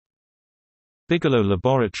Bigelow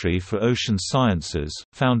Laboratory for Ocean Sciences,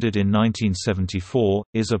 founded in 1974,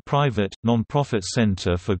 is a private, non-profit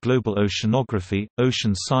center for global oceanography,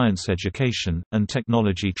 ocean science education, and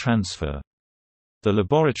technology transfer. The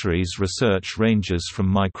laboratory's research ranges from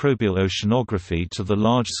microbial oceanography to the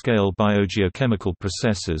large-scale biogeochemical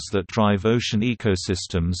processes that drive ocean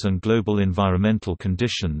ecosystems and global environmental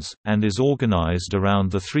conditions, and is organized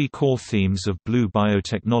around the three core themes of blue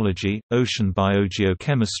biotechnology, ocean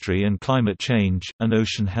biogeochemistry and climate change, and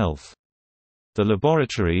ocean health. The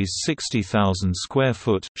laboratory's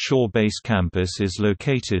 60,000-square-foot, shore-based campus is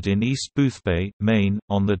located in East Boothbay, Maine,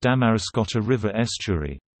 on the Damariscotta River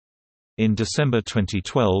estuary. In December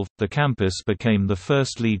 2012, the campus became the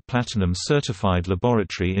first LEED Platinum certified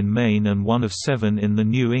laboratory in Maine and one of 7 in the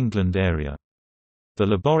New England area. The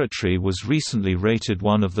laboratory was recently rated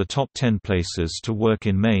one of the top 10 places to work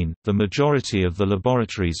in Maine. The majority of the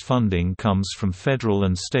laboratory's funding comes from federal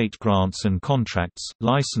and state grants and contracts,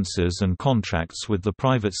 licenses and contracts with the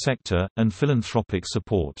private sector, and philanthropic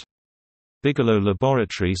support. Bigelow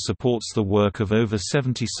Laboratory supports the work of over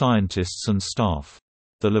 70 scientists and staff.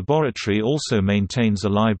 The laboratory also maintains a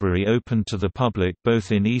library open to the public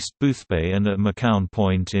both in East Boothbay and at McCown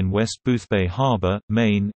Point in West Boothbay Harbor,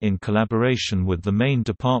 Maine, in collaboration with the Maine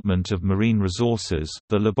Department of Marine Resources.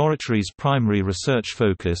 The laboratory's primary research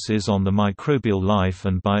focus is on the microbial life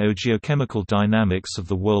and biogeochemical dynamics of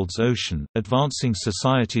the world's ocean, advancing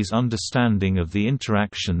society's understanding of the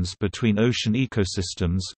interactions between ocean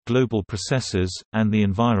ecosystems, global processes, and the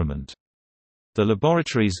environment. The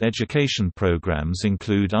laboratory's education programs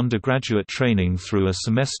include undergraduate training through a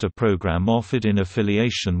semester program offered in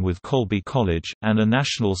affiliation with Colby College, and a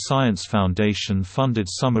National Science Foundation-funded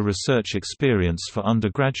summer research experience for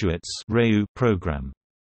undergraduates program.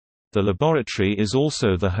 The laboratory is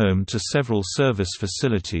also the home to several service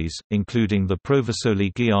facilities, including the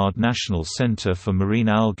Provosoli Guiard National Center for Marine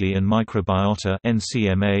Algae and Microbiota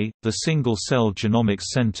 (NCMA), the Single Cell Genomics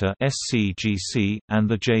Center (SCGC), and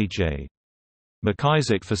the J.J.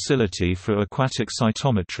 McIsaac Facility for Aquatic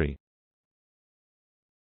Cytometry.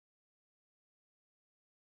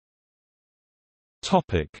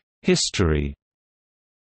 History.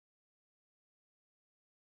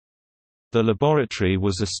 The laboratory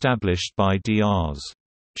was established by Drs.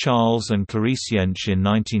 Charles and Clarice Yench in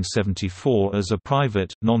 1974 as a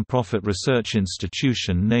private, non-profit research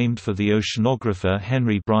institution named for the oceanographer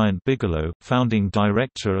Henry Bryant Bigelow, founding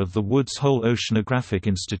director of the Woods Hole Oceanographic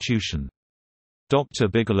Institution. Dr.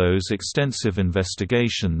 Bigelow's extensive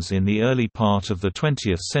investigations in the early part of the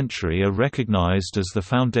 20th century are recognized as the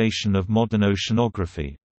foundation of modern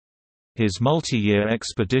oceanography. His multi-year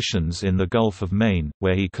expeditions in the Gulf of Maine,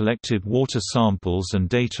 where he collected water samples and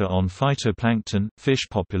data on phytoplankton, fish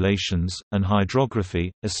populations, and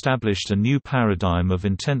hydrography, established a new paradigm of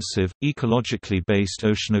intensive, ecologically based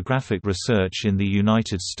oceanographic research in the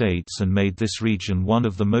United States and made this region one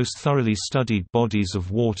of the most thoroughly studied bodies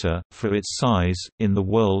of water, for its size, in the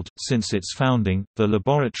world. Since its founding, the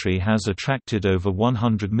laboratory has attracted over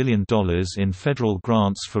 $100 million in federal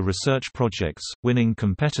grants for research projects, winning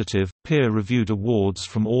competitive, peer-reviewed awards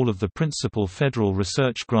from all of the principal federal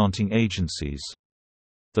research granting agencies.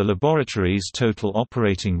 The laboratory's total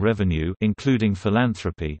operating revenue, including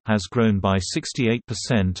philanthropy, has grown by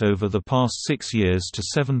 68% over the past 6 years to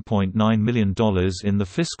 $7.9 million in the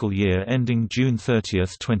fiscal year ending June 30,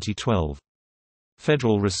 2012.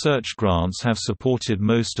 Federal research grants have supported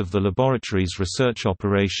most of the laboratory's research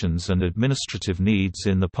operations and administrative needs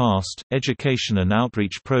in the past. Education and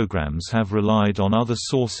outreach programs have relied on other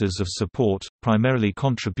sources of support, primarily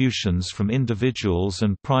contributions from individuals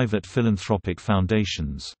and private philanthropic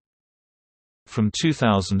foundations. From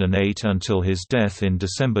 2008 until his death in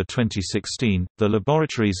December 2016, the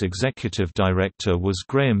laboratory's executive director was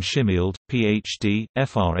Graham Shimield, Ph.D.,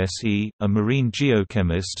 FRSE, a marine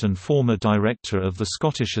geochemist and former director of the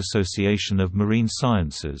Scottish Association of Marine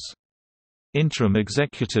Sciences. Interim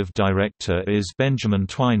executive director is Benjamin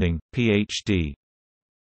Twining, Ph.D.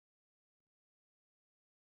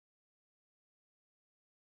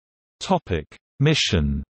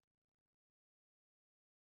 Mission.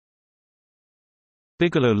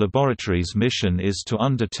 Bigelow Laboratory's mission is to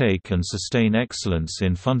undertake and sustain excellence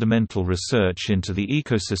in fundamental research into the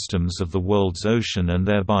ecosystems of the world's ocean and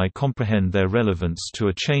thereby comprehend their relevance to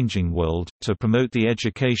a changing world, to promote the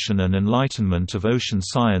education and enlightenment of ocean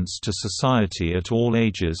science to society at all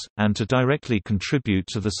ages, and to directly contribute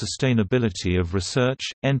to the sustainability of research,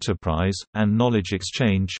 enterprise, and knowledge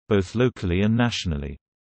exchange, both locally and nationally.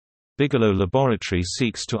 Bigelow Laboratory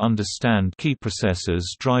seeks to understand key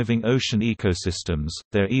processes driving ocean ecosystems,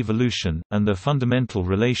 their evolution, and their fundamental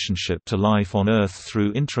relationship to life on Earth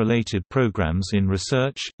through interrelated programs in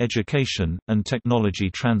research, education, and technology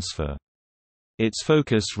transfer. Its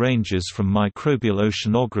focus ranges from microbial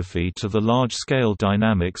oceanography to the large-scale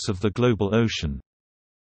dynamics of the global ocean.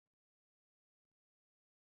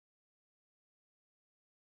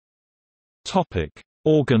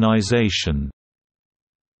 Organization.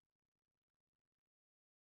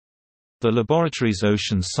 The laboratory's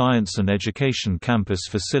ocean science and education campus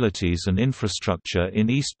facilities and infrastructure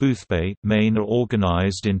in East Boothbay, Maine are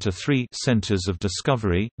organized into 3 centers of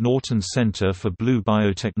discovery: Norton Center for Blue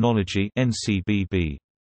Biotechnology (NCBB).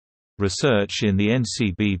 Research in the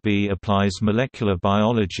NCBB applies molecular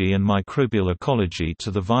biology and microbial ecology to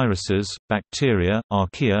the viruses, bacteria,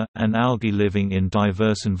 archaea, and algae living in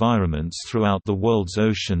diverse environments throughout the world's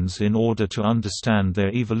oceans in order to understand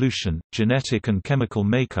their evolution, genetic and chemical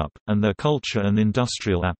makeup, and their culture and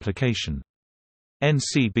industrial application.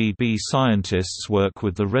 NCBB scientists work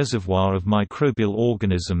with the reservoir of microbial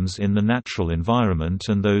organisms in the natural environment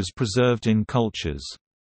and those preserved in cultures.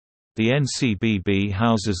 The NCBB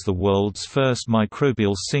houses the world's first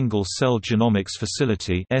microbial single-cell genomics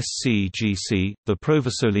facility (SCGC), the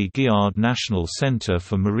Provosoli-Guillard National Center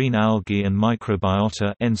for Marine Algae and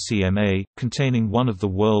Microbiota (NCMA), containing one of the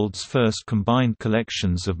world's first combined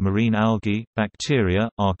collections of marine algae, bacteria,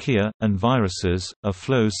 archaea, and viruses, a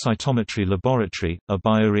flow cytometry laboratory, a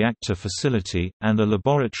bioreactor facility, and a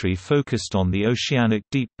laboratory focused on the oceanic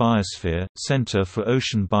deep biosphere, Center for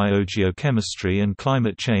Ocean Biogeochemistry and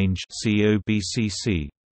Climate Change (COBCC).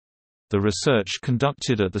 The research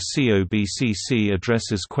conducted at the COBCC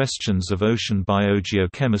addresses questions of ocean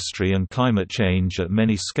biogeochemistry and climate change at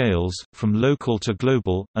many scales, from local to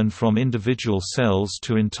global, and from individual cells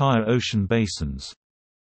to entire ocean basins.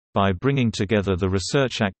 By bringing together the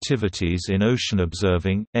research activities in ocean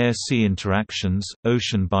observing, air-sea interactions,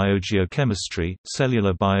 ocean biogeochemistry,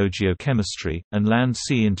 cellular biogeochemistry, and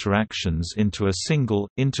land-sea interactions into a single,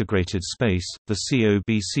 integrated space, the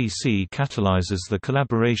COBCC catalyzes the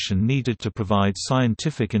collaboration needed to provide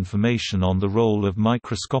scientific information on the role of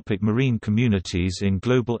microscopic marine communities in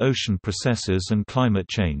global ocean processes and climate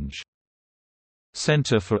change.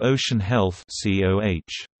 Center for Ocean Health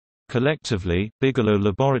 (COH). Collectively, Bigelow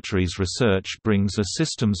Laboratories research brings a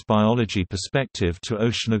systems biology perspective to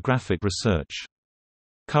oceanographic research.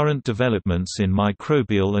 Current developments in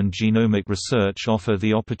microbial and genomic research offer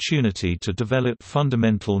the opportunity to develop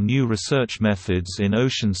fundamental new research methods in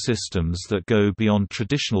ocean systems that go beyond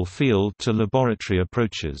traditional field to laboratory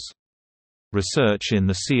approaches. Research in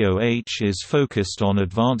the COH is focused on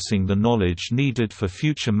advancing the knowledge needed for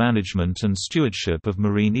future management and stewardship of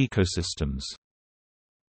marine ecosystems.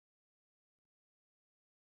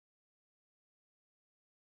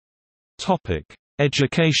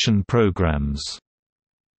 Education programs.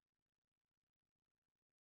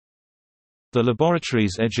 The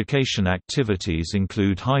laboratory's education activities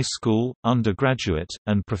include high school, undergraduate,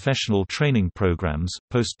 and professional training programs,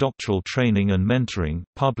 postdoctoral training and mentoring,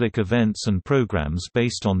 public events and programs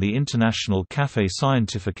based on the International Café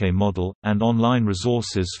Scientifique model, and online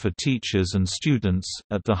resources for teachers and students.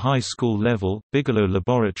 At the high school level, Bigelow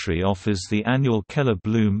Laboratory offers the annual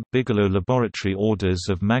Keller-Bloom Bigelow Laboratory Orders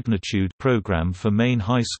of Magnitude program for Maine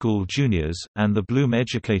high school juniors, and the Bloom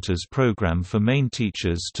Educators program for Maine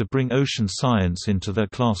teachers to bring ocean science into their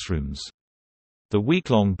classrooms. The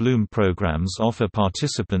week-long Bloom programs offer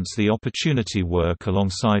participants the opportunity work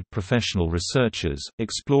alongside professional researchers,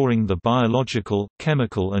 exploring the biological,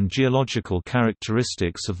 chemical and geological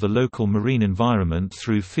characteristics of the local marine environment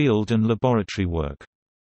through field and laboratory work.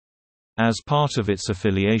 As part of its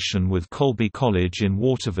affiliation with Colby College in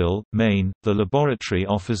Waterville, Maine, the laboratory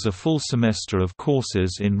offers a full semester of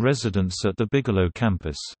courses in residence at the Bigelow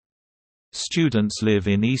campus. Students live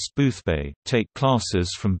in East Boothbay, take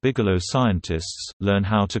classes from Bigelow scientists, learn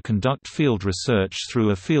how to conduct field research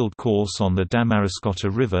through a field course on the Damariscotta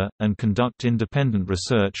River, and conduct independent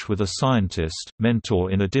research with a scientist, mentor.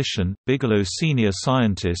 In addition, Bigelow senior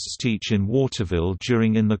scientists teach in Waterville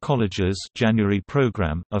during In the College's January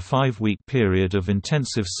program, a 5-week period of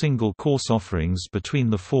intensive single-course offerings between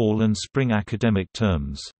the fall and spring academic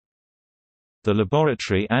terms. The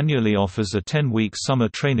laboratory annually offers a 10-week summer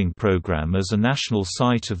training program as a national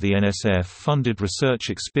site of the NSF-funded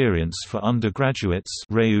Research Experience for Undergraduates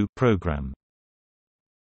program.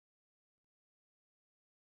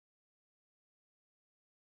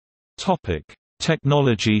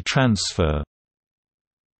 Technology transfer.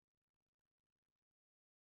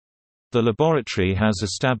 The laboratory has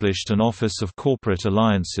established an Office of Corporate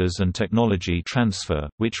Alliances and Technology Transfer,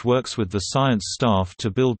 which works with the science staff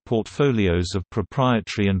to build portfolios of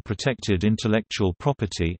proprietary and protected intellectual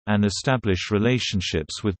property, and establish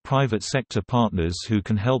relationships with private sector partners who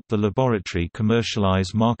can help the laboratory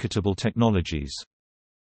commercialize marketable technologies.